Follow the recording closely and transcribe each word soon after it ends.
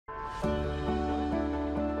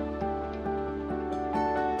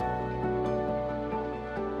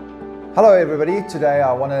Hello everybody, today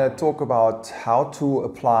I want to talk about how to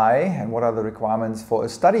apply and what are the requirements for a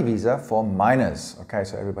study visa for minors. Okay,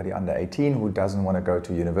 so everybody under 18 who doesn't want to go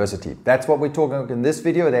to university. That's what we're talking about in this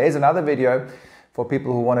video. There is another video for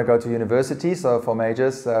people who want to go to university, so for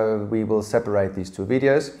majors, we will separate these two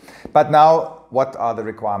videos. But now, what are the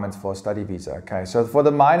requirements for a study visa? Okay, so for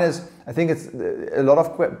the minors, I think it's a lot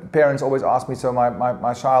of parents always ask me, so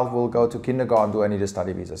my child will go to kindergarten, do I need a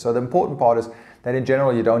study visa? So the important part is that in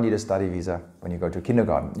general, you don't need a study visa when you go to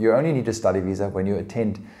kindergarten. You only need a study visa when you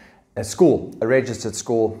attend a school, a registered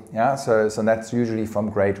school. Yeah, so that's usually from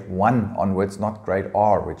grade 1 onwards, not grade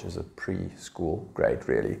R, which is a preschool grade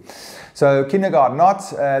really. So kindergarten not.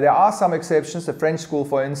 There are some exceptions. The French school,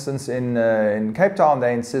 for instance, in Cape Town,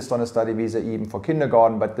 they insist on a study visa even for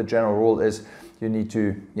kindergarten, but the general rule is you need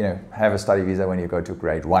to have a study visa when you go to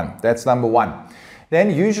grade 1. That's number one.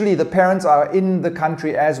 Then usually the parents are in the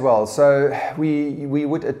country as well. So we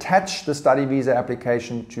would attach the study visa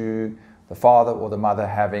application to the father or the mother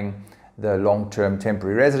having the long-term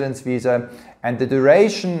temporary residence visa. And the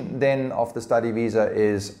duration then of the study visa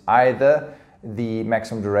is either the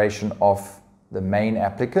maximum duration of the main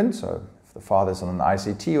applicant, so if the father's on an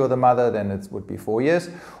ICT or the mother, then it would be 4 years,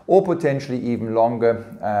 or potentially even longer,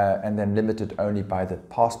 and then limited only by the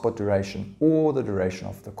passport duration or the duration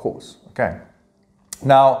of the course. Okay.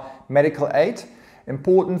 Now, medical aid.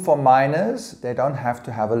 Important for minors, they don't have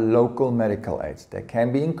to have a local medical aid. They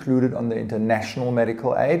can be included on the international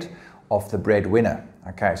medical aid of the breadwinner.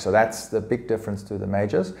 Okay, so that's the big difference to the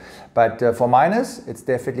majors. But for minors, it's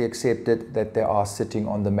definitely accepted that they are sitting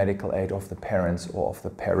on the medical aid of the parents or of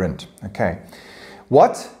the parent. Okay,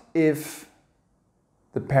 what if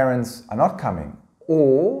the parents are not coming,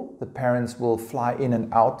 or the parents will fly in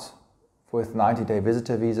and out with 90-day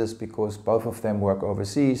visitor visas because both of them work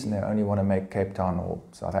overseas and they only want to make Cape Town or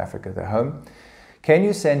South Africa their home? Can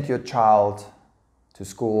you send your child to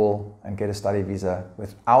school and get a study visa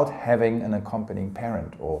without having an accompanying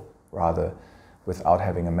parent, or rather without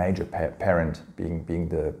having a major parent being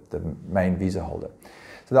the main visa holder?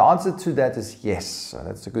 So the answer to that is yes. So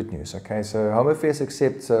that's the good news. Okay, so Home Affairs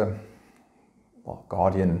accepts a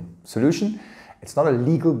guardian solution. It's not a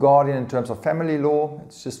legal guardian in terms of family law,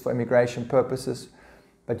 it's just for immigration purposes.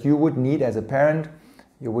 But you would need, as a parent,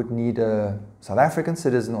 you would need a South African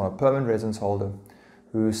citizen or a permanent residence holder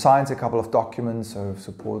who signs a couple of documents, so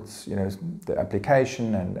supports the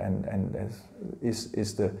application and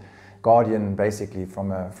is the guardian basically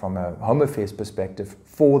from a Home Affairs perspective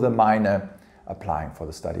for the minor applying for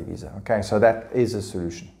the study visa. Okay, so that is a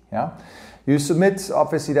solution. Yeah. You submit,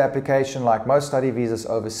 obviously, the application like most study visas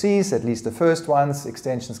overseas, at least the first ones.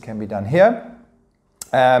 Extensions can be done here.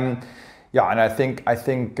 Yeah, and I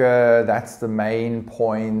think that's the main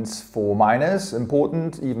points for minors.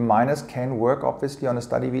 Important, even minors can work, obviously, on a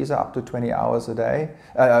study visa up to 20 hours a day.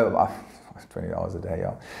 20 hours a day,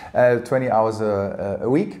 yeah. 20 hours a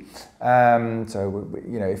week. So,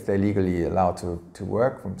 if they're legally allowed to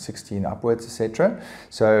work from 16 upwards, etc.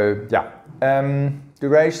 So, yeah.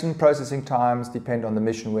 Duration, processing times depend on the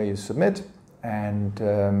mission where you submit, and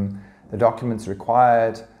the documents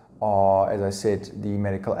required are, as I said, the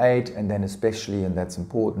medical aid, and then especially, and that's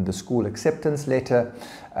important, the school acceptance letter.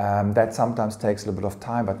 That sometimes takes a little bit of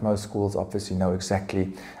time, but most schools obviously know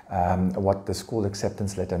exactly what the school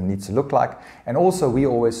acceptance letter needs to look like. And also we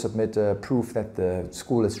always submit proof that the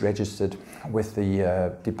school is registered with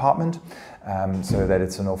the department, so that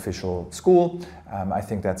it's an official school. I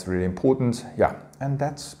think that's really important. Yeah, and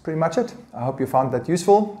that's pretty much it. I hope you found that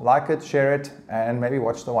useful. Like it, share it, and maybe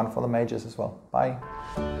watch the one for the majors as well. Bye.